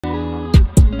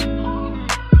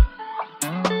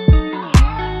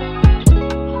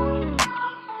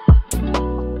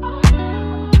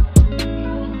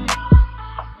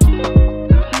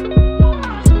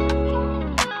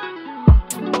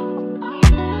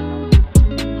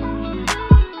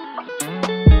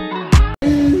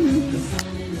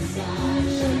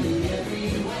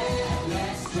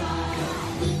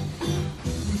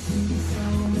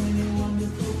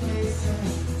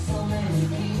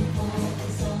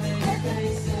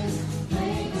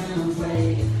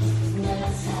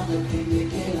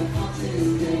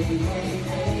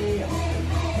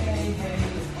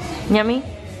Yummy?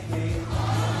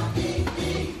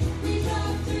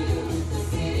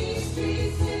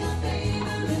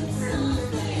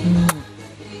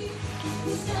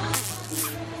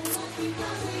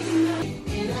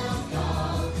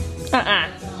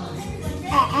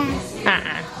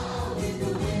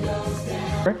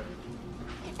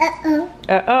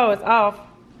 Uh-oh, it's off.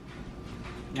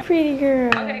 Pretty girl.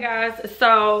 Okay, guys,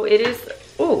 so it is,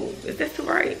 ooh, is this too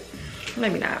bright?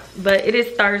 Maybe not, but it is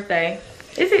Thursday.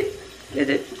 Is it?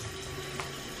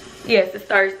 Yes, it's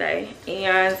Thursday,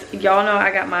 and y'all know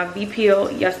I got my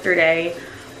V-peel yesterday.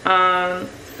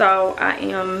 So I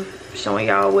am showing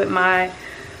y'all what my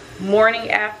morning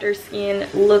after skin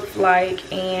looks like,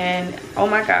 and oh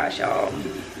my gosh, y'all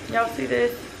see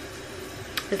this?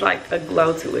 It's like a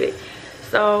glow to it.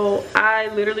 So I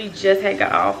literally just had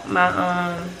got off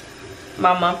my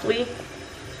my monthly,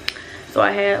 so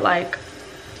I had like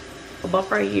a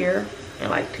bump right here and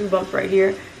like 2 bumps right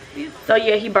here. So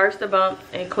yeah, he burst the bumps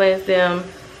and cleansed them,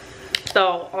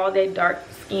 so all that dark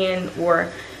skin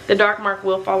or the dark mark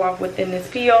will fall off within this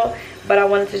peel. But I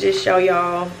wanted to just show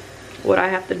y'all what I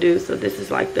have to do. So this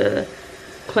is like the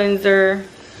cleanser.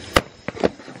 I'll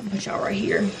put y'all right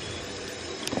here.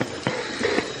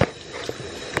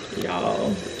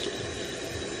 Y'all,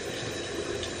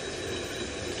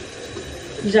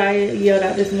 Jiya yelled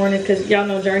out this morning because y'all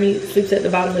know Journey sleeps at the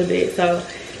bottom of the bed, so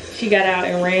she got out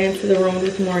and ran to the room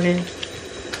this morning,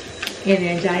 and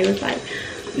then Jiya was like,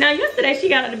 now yesterday she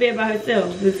got out of bed by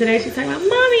herself, but today she's talking about,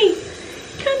 mommy,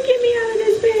 come get me out of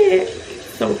this bed.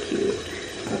 So cute.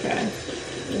 Okay,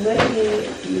 let me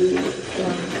use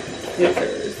some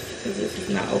scissors because this is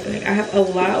not opening. I have a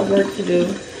lot of work to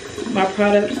do. My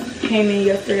products came in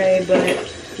yesterday, but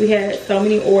we had so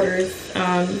many orders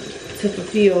to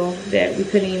fulfill that we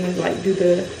couldn't even like do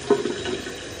the,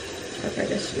 okay,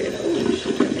 that's good. Oh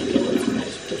shit, I think it was too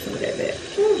much. Put some of that back.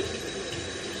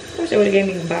 Wish they would have gave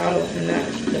me a bottle and not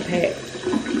the pack.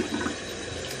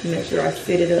 Make sure I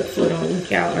set it up so it don't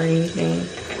leak out or anything.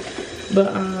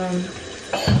 But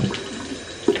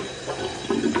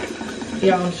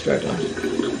yeah, I'm struggling.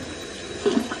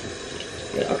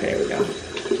 Yeah, okay, there we go.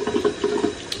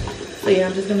 So yeah,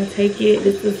 I'm just gonna take it.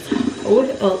 This is, oh,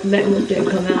 that one didn't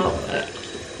come out.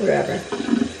 Whatever.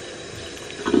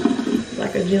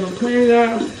 Like a gentle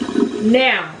cleanser.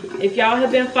 Now, if y'all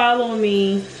have been following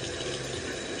me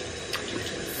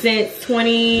since I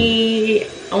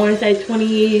want to say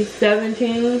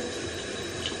 2017.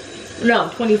 No,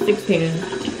 2016.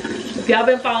 If y'all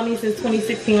been following me since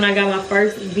 2016 when I got my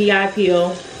first VI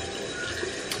peel,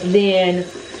 then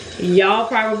y'all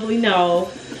probably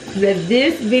know that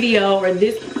this video or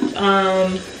this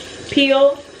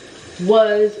peel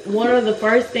was one of the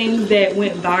first things that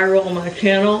went viral on my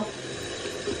channel.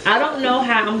 I don't know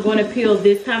how I'm going to peel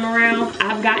this time around.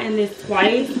 I've gotten this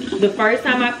twice. The first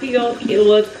time I peeled, it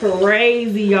was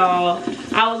crazy, y'all.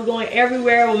 I was going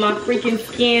everywhere with my freaking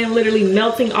skin literally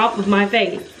melting off of my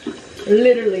face.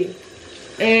 Literally.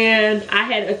 And I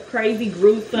had a crazy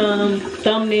gruesome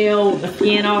thumbnail with my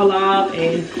skin all off,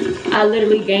 and I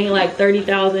literally gained like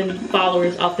 30,000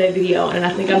 followers off that video, and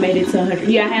I think I made it to 100.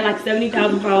 Yeah, I had like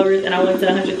 70,000 followers and I went to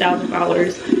 100,000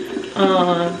 followers.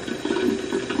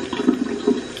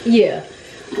 Yeah,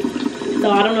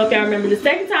 so I don't know if y'all remember. The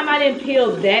second time I didn't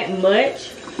peel that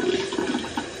much.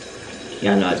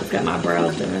 Y'all know I just got my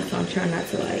brows done, so I'm trying not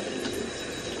to like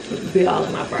be all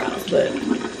in my brows, but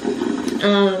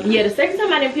yeah, the second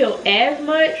time I didn't peel as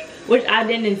much, which I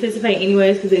didn't anticipate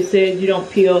anyways, because it said you don't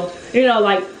peel, you know,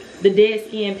 like the dead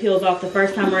skin peels off the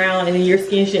first time around, and then your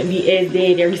skin shouldn't be as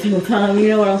dead every single time, you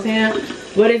know what I'm saying?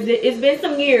 But it's been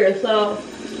some years, so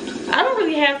I don't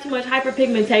really have too much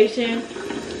hyperpigmentation.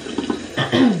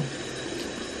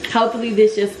 Hopefully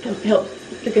this just helps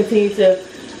to continue to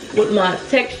with my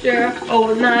texture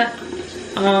or not.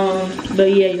 But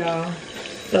yeah, y'all,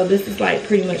 so this is like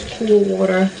pretty much cool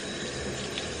water.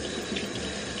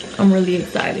 I'm really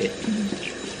excited.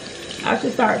 I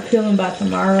should start peeling by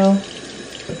tomorrow.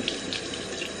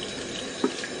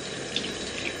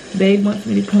 Babe wants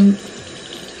me to come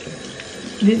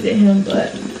visit him,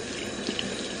 but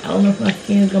I don't know if my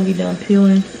skin is gonna be done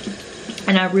peeling,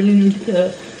 and I really need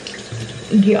to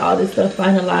get all this stuff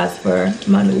finalized for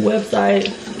my new website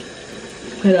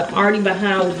because I'm already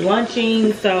behind with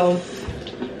launching. So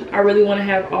I really want to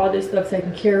have all this stuff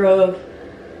taken care of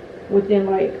within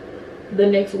like the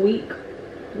next week.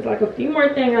 There's like a few more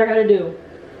things I gotta do,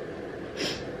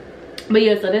 but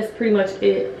yeah, so that's pretty much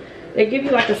it. They give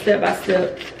you like a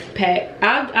step-by-step pack.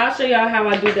 I'll show y'all how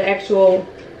I do the actual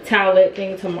towelette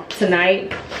thing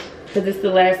tonight. because it's the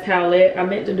last towelette. I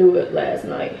meant to do it last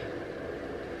night,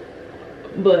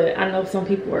 but I know some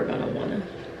people are gonna wanna,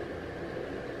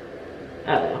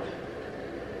 I don't know,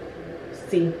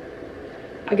 see.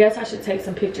 I guess I should take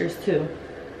some pictures too,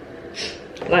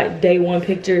 like day one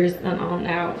pictures and on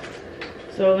out.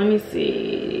 So let me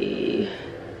see.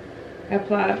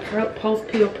 Apply post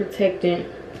peel protectant,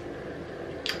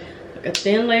 like a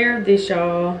thin layer of this,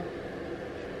 y'all.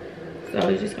 So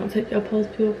you're just gonna take your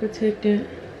post peel protectant,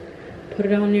 put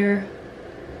it on there.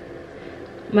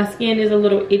 My skin is a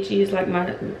little itchy. It's like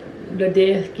the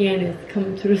dead skin is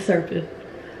coming to the surface.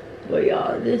 But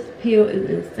y'all, this peel is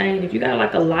insane. If you got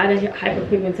like a lot of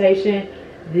hyperpigmentation,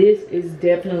 this is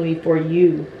definitely for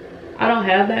you. I don't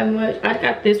have that much. I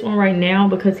got this one right now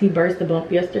because he burst the bump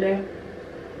yesterday.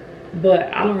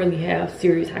 But I don't really have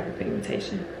serious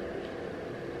hyperpigmentation.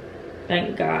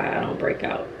 Thank God I don't break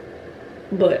out.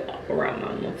 But around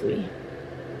my monthly.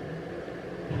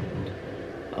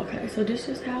 Okay, so this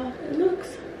is how it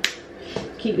looks.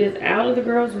 Keep this out of the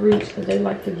girls' reach because they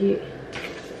like to get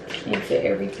into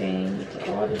everything,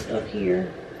 into all this up here.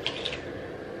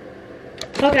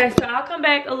 Okay, so I'll come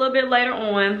back a little bit later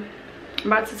on.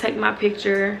 I'm about to take my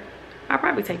picture. I'll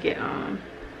probably take it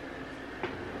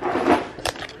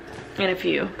in a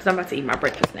few because I'm about to eat my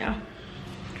breakfast now.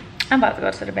 I'm about to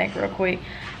go to the bank real quick.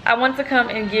 I want to come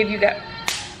and give you guys.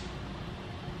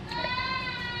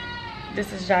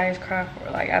 This is Jiya's cry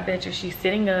for. Like, I bet you she's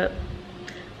sitting up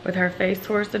with her face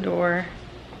towards the door.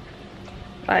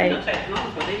 Like,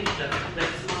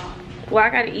 well, I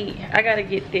gotta eat. I gotta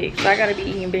get thick. So I gotta be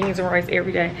eating beans and rice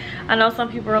every day. I know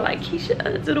some people are like,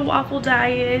 Keesha, do the waffle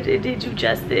diet. It did you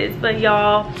justice. But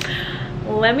y'all,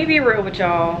 let me be real with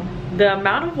y'all. The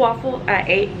amount of waffle I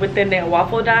ate within that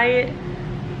waffle diet,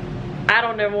 I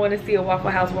don't ever want to see a Waffle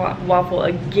House waffle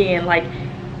again. Like,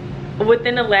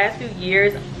 within the last few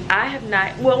years, I have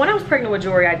not. Well, when I was pregnant with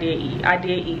Jori, I did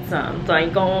eat some. So I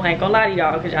ain't gonna lie to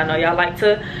y'all, because y'all know y'all like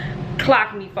to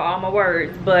clock me for all my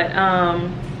words. But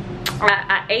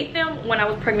I ate them when I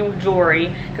was pregnant with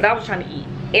Jori because I was trying to eat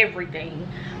everything.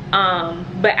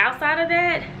 But outside of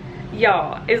that,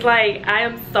 y'all, it's like I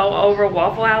am so over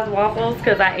Waffle House waffles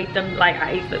because I ate them. Like,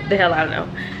 I ate the hell out of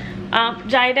them.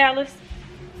 Jiya, Dallis,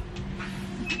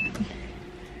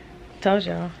 told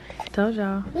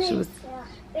y'all she was.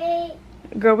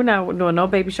 Girl, we're not doing no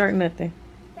baby shark, nothing.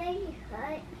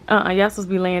 Y'all supposed to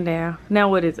be laying down. Now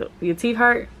what is it? Your teeth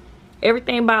hurt?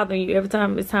 Everything bothering you every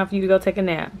time it's time for you to go take a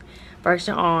nap. First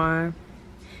your arm,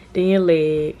 then your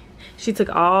leg. She took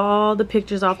all the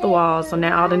pictures off the wall, so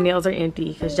now all the nails are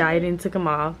empty because Jiya didn't take them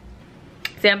off.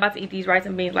 See, I'm about to eat these rice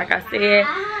and beans like I said.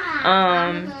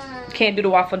 Can't do the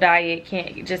waffle diet.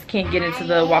 Can't get into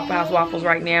the Waffle House waffles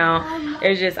right now.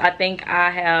 It's just, I think I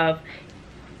have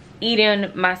eaten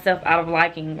myself out of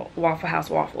liking Waffle House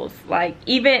waffles. Like,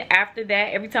 even after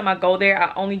that, every time I go there,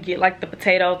 I only get like the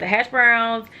potatoes, the hash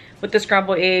browns with the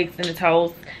scrambled eggs and the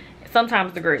toast.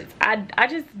 Sometimes the grits. I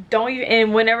just don't even,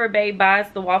 and whenever babe buys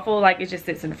the waffle, like, it just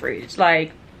sits in the fridge.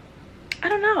 Like, I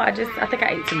don't know. I think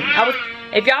I ate too many.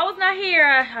 If y'all was not here,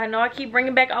 I know I keep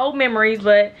bringing back old memories,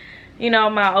 but you know,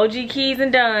 my OG Keys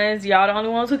and Duns, y'all the only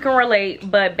ones who can relate.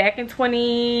 But back in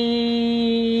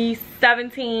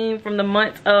 2017, from the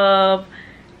month of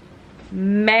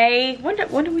May, when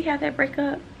did we have that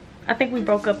breakup? I think we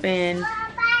broke up in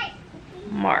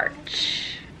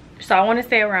March. So I want to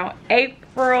say around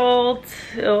April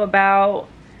to about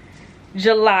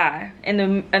July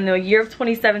in the year of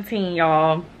 2017,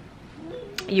 y'all.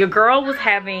 Your girl was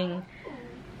having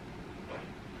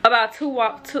about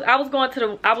I was going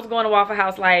to Waffle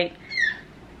House like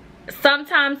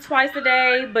sometimes twice a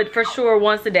day, but for sure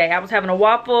once a day. I was having a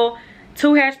waffle,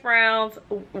 2 hash browns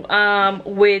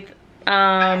with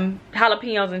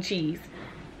jalapenos and cheese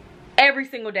every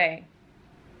single day.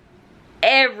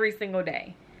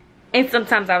 And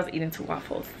sometimes I was eating 2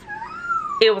 waffles.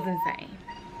 It was insane.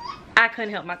 I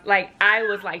couldn't help I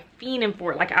was like fiending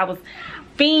for it. Like, I was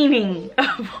fiending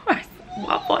for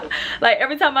waffle. Like,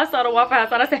 every time I saw the Waffle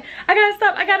House, I said, I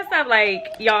gotta stop. Like,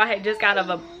 y'all, I had just got out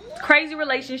of a crazy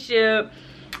relationship.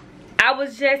 I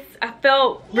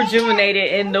felt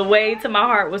rejuvenated, and the way to my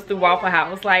heart was through Waffle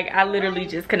House. Like, I literally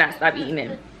just could not stop eating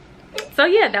them. So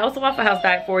yeah, that was the Waffle House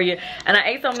diet for you. And I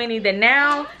ate so many that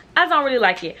now I don't really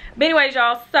like it. But anyways,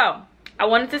 y'all, so I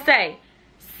wanted to say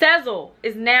Sezzle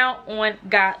is now on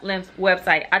Godlimp's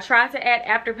website. I tried to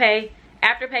add Afterpay.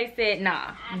 Afterpay said,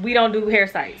 nah, we don't do hair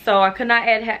sites. So I could not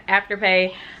add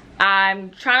Afterpay.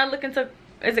 I'm trying to look into,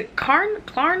 is it Karma?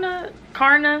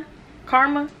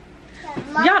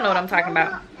 Y'all know what I'm talking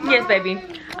about. Yes, baby.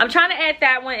 I'm trying to add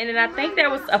that one. And then I think there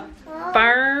was a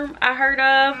firm I heard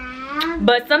of.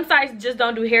 But some sites just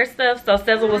don't do hair stuff. So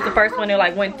Sezzle was the first one that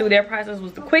like went through their process,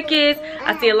 was the quickest.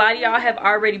 I see a lot of y'all have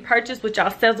already purchased with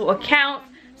y'all Sezzle accounts.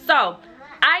 So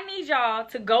I need y'all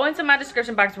to go into my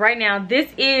description box right now.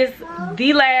 This is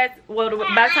the last, well,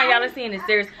 by the time y'all are seeing this,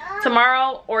 there's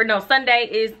tomorrow, or no, Sunday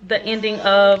is the ending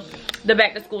of the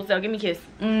back to school sale. Give me a kiss.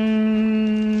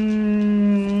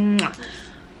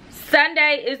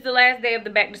 Sunday is the last day of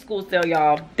the back to school sale,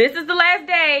 y'all. This is the last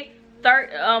day.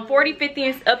 40, 50,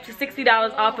 and up to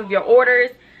 $60 off of your orders.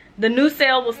 The new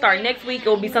sale will start next week. It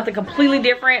will be something completely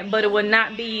different, but it will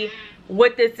not be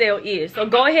what this sale is. So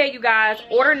go ahead, you guys,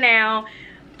 order now.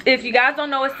 If you guys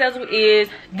don't know what Sezzle is,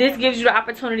 this gives you the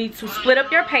opportunity to split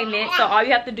up your payment. So all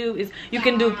you have to do is you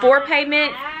can do 4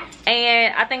 payments,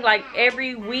 and I think like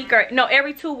every week, or no,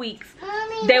 every 2 weeks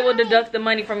they will deduct the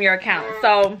money from your account.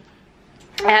 So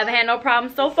I haven't had no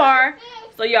problems so far.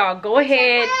 So y'all go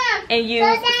ahead and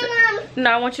use.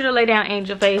 No, I want you to lay down,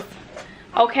 angel face.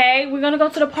 Okay, we're gonna go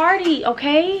to the party.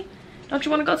 Okay, don't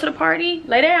you want to go to the party?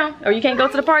 Lay down, or you can't go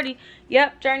to the party.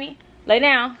 Yep, Journey, lay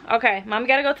down. Okay, mommy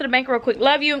gotta go to the bank real quick.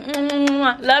 Love you.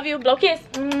 Love you. Blow kiss.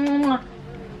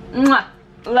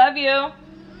 Love you.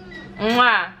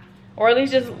 Or at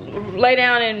least just lay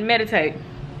down and meditate.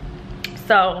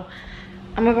 So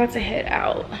I'm about to head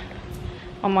out.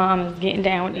 My mom is getting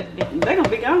down with this. They're gonna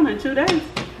be gone in 2 days.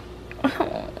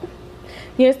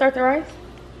 You didn't start the rice?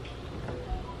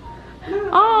 No.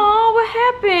 Oh, what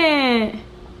happened?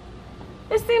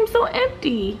 It seems so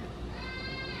empty.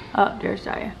 Oh, there's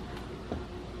Jiya.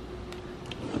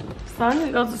 So I'm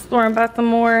gonna go to the store and buy some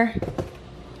more.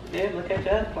 Yeah, look at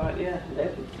that part. Yeah,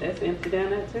 that's empty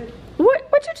down there too. What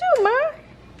you do, Ma?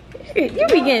 You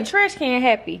be getting trash can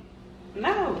happy.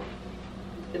 No,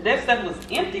 that stuff was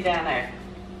empty down there.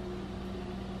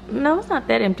 No, it's not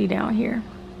that empty down here,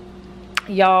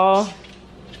 y'all.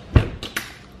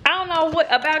 I don't know what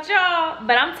about y'all,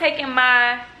 but I'm taking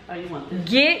my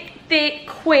Get Thick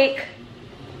Quick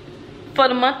for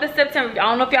the month of September. I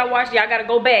don't know if y'all watched. Y'all gotta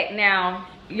go back now,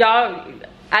 y'all.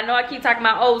 I know I keep talking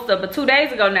about old stuff, but 2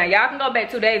 days ago now, y'all can go back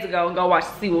 2 days ago and go watch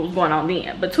to see what was going on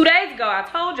then. But 2 days ago, I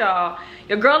told y'all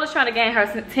your girl is trying to gain her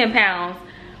 10 pounds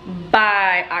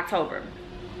by October.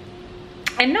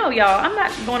 And no, y'all, I'm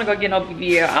not going to go get no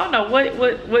BBL. I don't know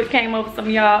what came over some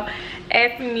of y'all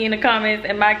asking me in the comments,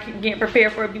 am I getting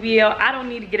prepared for a BBL? I don't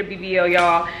need to get a BBL,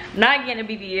 y'all. I'm not getting a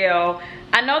BBL.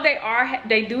 I know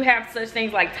they do have such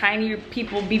things like tiny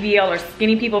people BBL or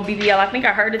skinny people BBL. I think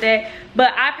I heard of that,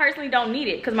 but I personally don't need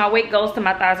it because my weight goes to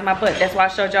my thighs and my butt. That's why I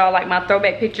showed y'all like my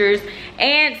throwback pictures,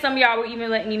 and some of y'all were even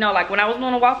letting me know like when I was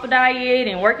doing a waffle diet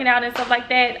and working out and stuff like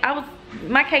that,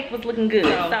 my cake was looking good.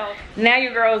 So now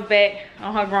your girl's back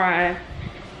on her grind.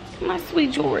 My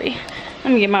sweet Jori.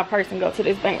 Let me get my purse and go to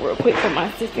this bank real quick before my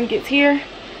assistant gets here.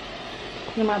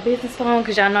 Get my business phone,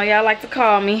 because y'all know y'all like to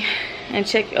call me and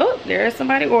check. Oh, there's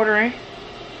somebody ordering.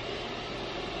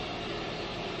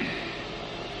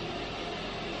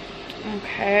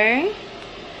 Okay,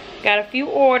 got a few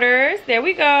orders. There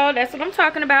we go. That's what I'm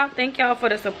talking about. Thank y'all for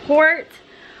the support.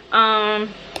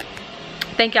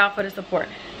 Thank y'all for the support.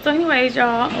 So anyways,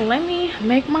 y'all, let me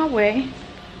make my way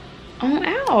on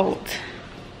out.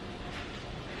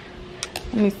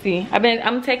 Let me see.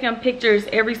 I'm taking pictures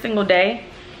every single day.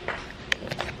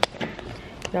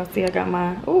 Y'all see I got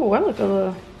my, oh, I look a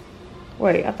little,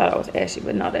 wait, I thought I was ashy,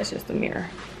 but no, that's just the mirror.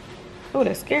 Oh,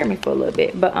 that scared me for a little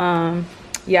bit. But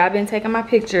yeah, I've been taking my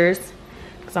pictures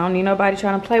because I don't need nobody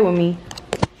trying to play with me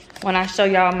when I show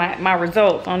y'all my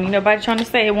results. I don't need nobody trying to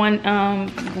say it went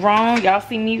wrong. Y'all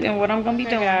see me and what I'm gonna be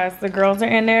doing. Guys, the girls are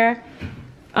in there.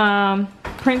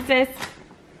 Princess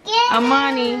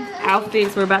Amani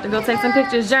outfits. We're about to go take some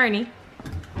pictures. Journey.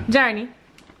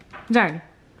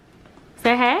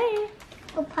 Say hey.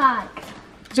 Go park.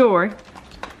 Jori.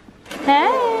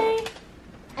 Hey.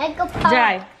 I go park.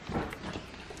 Jai.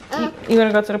 You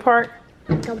wanna go to the park?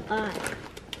 Go park.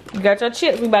 You got your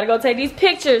chips. We about to go take these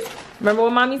pictures. Remember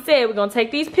what mommy said? We're gonna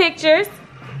take these pictures.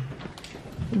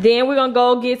 Then we're gonna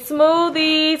go get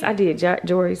smoothies. I did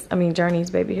Journey's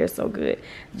baby hair so good.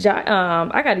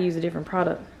 I gotta use a different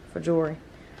product for Jori.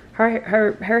 Her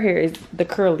hair is the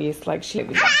curliest. Like she.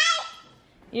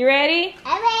 You ready?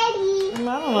 I'm ready. I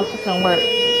don't know if it's gonna work.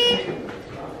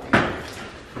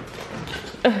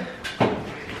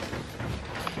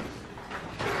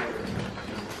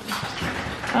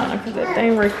 Cause that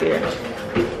thing right there.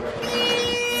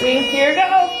 See, here it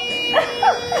goes.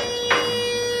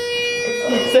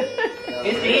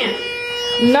 It's in.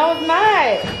 No, it's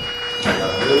not.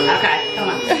 Okay, come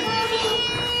on.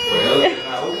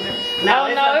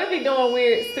 No, it be doing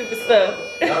weird, stupid stuff.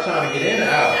 Y'all trying to get in or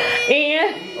out?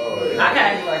 In. Oh, yeah.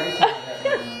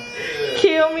 Okay.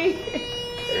 Kill me.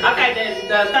 write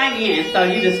the thing in, so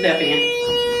you just step in.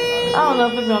 I don't know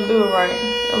if it's gonna do it right.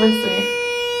 Let's see.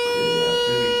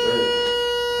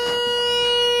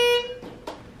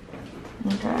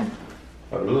 Okay.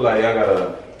 It look like y'all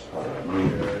gotta.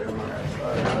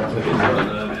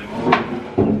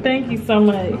 Thank you so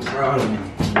much.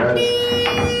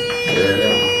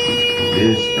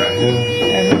 This right here.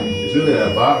 It's really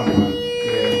that bottom one.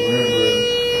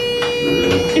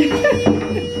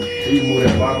 You move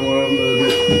that bottom one up a little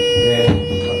bit. Yeah.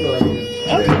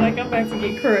 I feel like I'm about to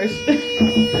get crushed. Yeah.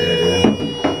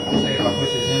 Say if I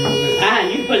push it in a little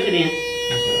bit. You push it in.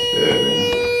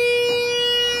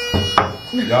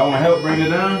 Yeah. Y'all want help bring it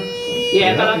down?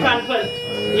 Yeah, but I'm trying to put.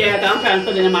 Yeah, I'm trying to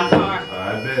put it in my car.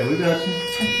 I bet we got you.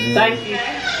 Thank you.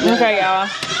 Okay, y'all.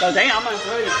 So damn, I'm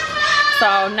afraid. So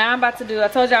now I'm about to do, I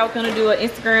told y'all I was gonna do an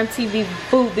Instagram TV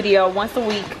food video once a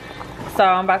week. So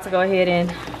I'm about to go ahead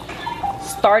and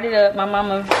start it up. My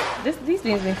mama, these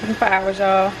things been cooking for hours,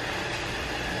 y'all.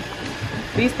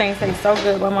 These things taste so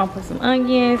good. My mom put some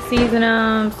onions, season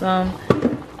them, some,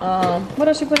 what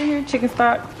else she put in here? Chicken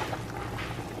stock.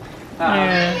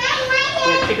 And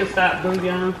Chicken stock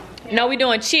bouillon. no, we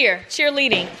doing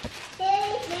cheerleading.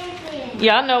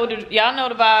 Y'all know the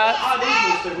vibe. Oh,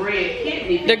 this is the red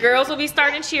kidney. The girls will be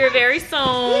starting cheer very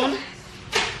soon.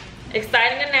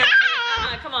 Exciting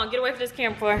announcement. Come on, get away from this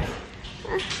camera for.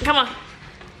 Come on.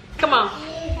 Come on.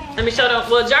 Let me show them.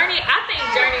 Well, Journey, I think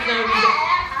Journey's gonna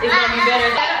be better.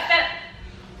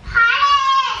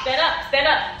 Stand up. Stand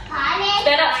up.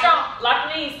 Stand up strong.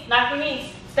 Lock your knees. Knock your knees.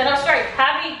 Stand up straight.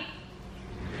 High V.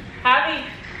 High V.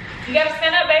 You gotta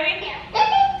stand up, baby.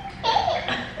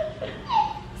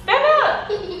 Stand up.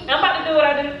 I'm about to do what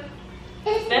I do.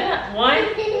 Stand up. 1,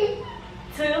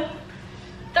 2,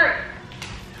 3.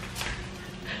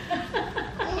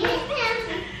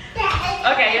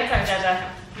 Okay, your turn, Jaja.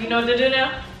 You know what to do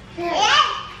now?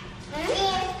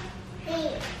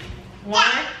 1,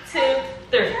 2,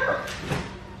 3.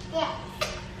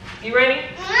 You ready?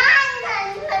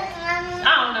 I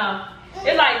don't know.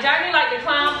 It's like Journey, like the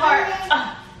clown part.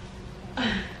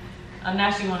 Oh,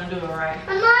 now she want to do it right.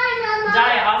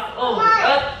 Jiya also. Oh,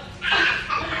 up.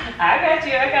 I got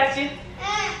you. I got you.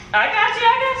 I got you.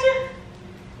 I got you.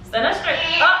 Stand up straight.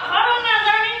 Oh, hold on now,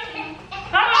 Journey.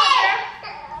 Hold on there.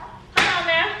 Hold on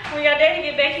now. When your daddy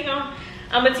get back,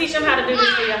 I'm gonna teach him how to do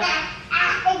this for you.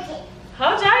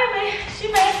 Hold Jiya, man. She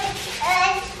mad.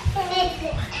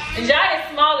 And Jiya's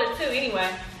smaller too, anyway.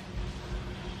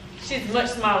 She's much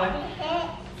smaller.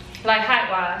 Like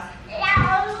height-wise.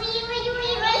 I'm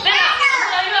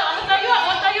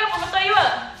gonna throw you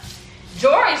up.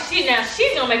 Jori, she's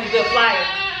gonna make a good flyer.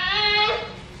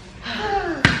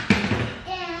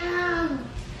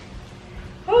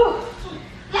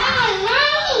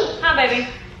 Hi, baby.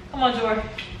 Come on, Jori.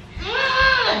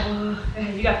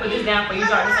 You gotta put this down for you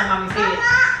start this on mommy's head.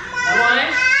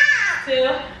 1,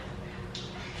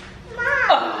 2.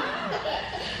 Oh.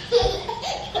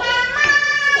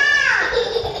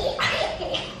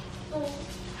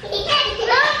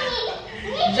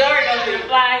 Jori gonna be the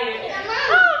fly here.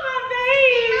 Oh, my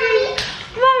baby.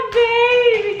 My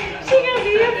baby. She gonna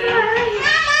be a fly.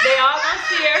 They all gonna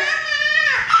cheer.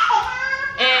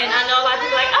 And I know a lot of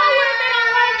people like, oh, what if they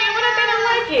don't like it? What if they don't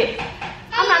like it?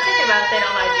 I'm not thinking about if they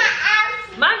don't like it.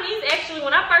 My niece actually,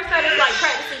 when I first started like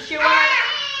practicing cheer with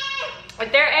her,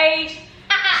 at their age,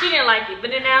 she didn't like it.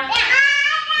 But then now,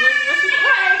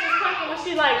 when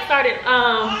she like started,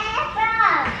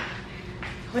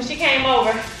 when she came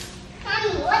over,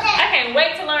 I can't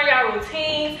wait to learn y'all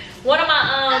routines. One of my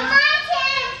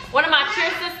cheer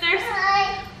sisters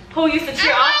who used to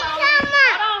cheer also.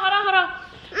 Hold on.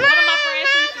 One of my friends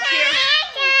who used to cheer.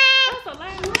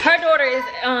 Her daughter is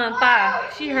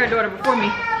 5. She her daughter before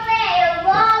me.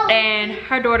 And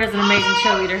her daughter's an amazing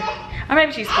cheerleader. Or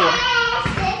maybe she's 4.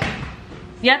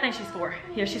 Yeah, I think she's 4.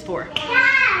 Yeah, she's 4.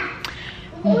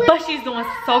 But she's doing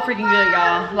so freaking good,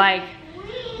 y'all. Like,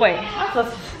 wait, I'm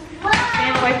supposed to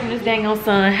stand away from this dang old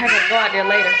sun. I gotta go out there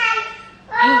later.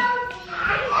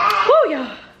 Woo,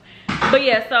 y'all. But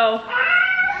yeah, so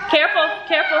careful.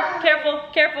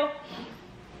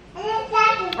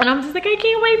 And I'm just like, I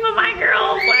can't wait for my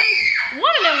girls. Like,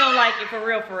 one of them gonna like it for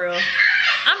real.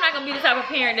 I'm not gonna be the type of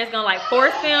parent that's gonna like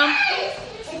force them.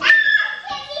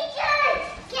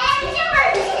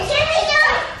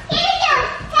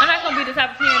 I'm not gonna be the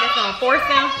type of parent that's gonna force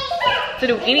them to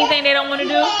do anything they don't want to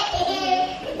do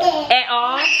at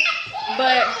all.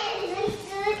 But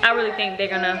I really think they're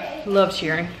gonna love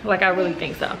cheering. Like, I really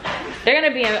think so. They're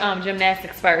gonna be in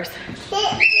gymnastics first.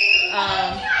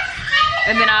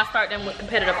 And then I'll start them with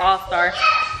competitive all-star.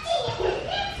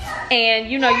 And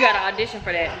you know you gotta audition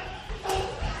for that.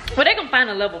 Well, they're gonna find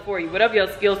a level for you. Whatever your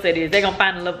skill set is, they're gonna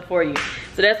find a level for you.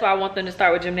 So that's why I want them to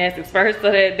start with gymnastics first,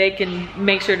 so that they can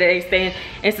make sure that they stay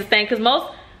and sustain. Cause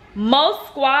most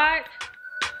squads,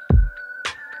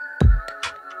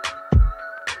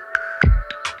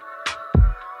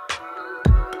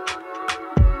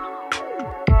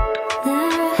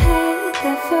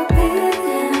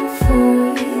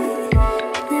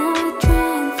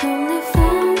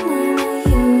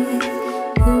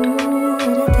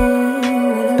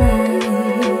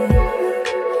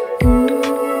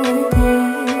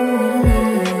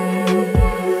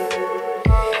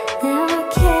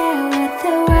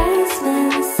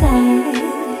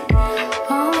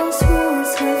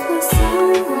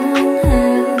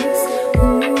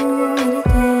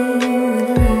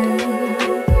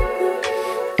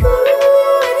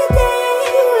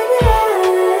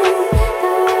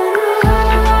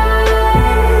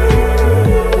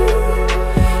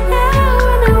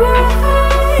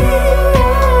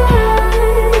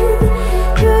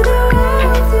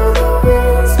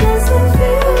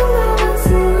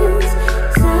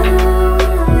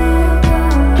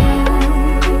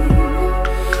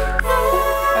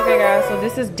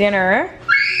 dinner,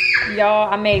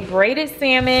 y'all. I made braided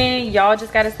salmon. Y'all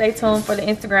just gotta stay tuned for the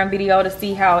Instagram video to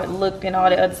see how it looked and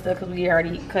all the other stuff, because we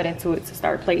already cut into it to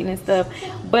start plating and stuff.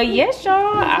 But yes,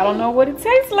 y'all, I don't know what it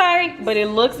tastes like, but it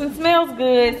looks and smells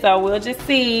good, so we'll just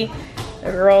see.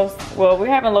 The girls, well, we're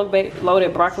having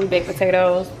loaded broccoli baked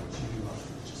potatoes,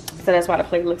 so that's why the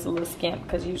plate looks a little skimp,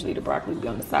 because usually the broccoli be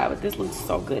on the side, but this looks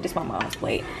so good. This is my mom's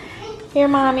plate. Here,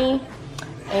 mommy.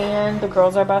 And the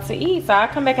girls are about to eat, so I'll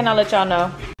come back and I'll let y'all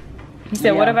know. You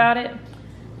said, what about it?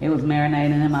 It was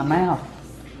marinating in my mouth.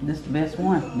 This is the best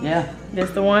one, yeah. This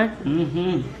the one?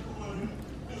 Mm-hmm.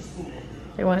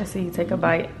 They want to see you take a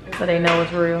bite so they know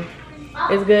it's real.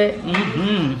 It's good?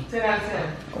 Mm-hmm. 10 out of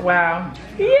 10. Wow.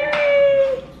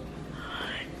 Yay!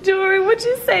 Jory, what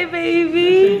you say,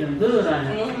 baby?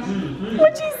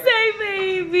 What you say,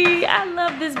 baby? I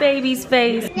love this baby's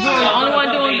face. Jory, the only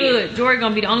one doing good. Jory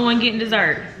gonna be the only one getting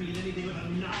dessert.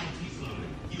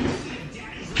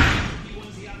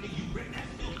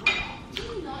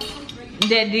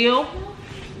 That deal,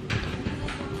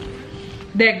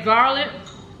 that garlic,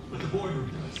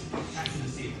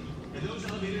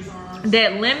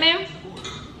 that lemon,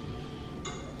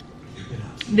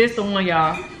 this the one,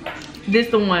 y'all. This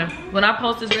the one. When I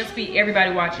post this recipe,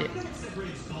 everybody watch it.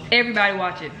 Everybody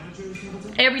watch it.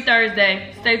 Every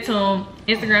Thursday, stay tuned.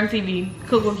 Instagram TV,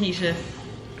 Cook with Keesha.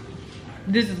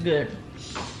 This is good.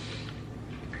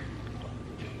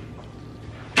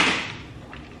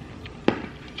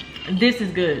 This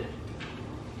is good.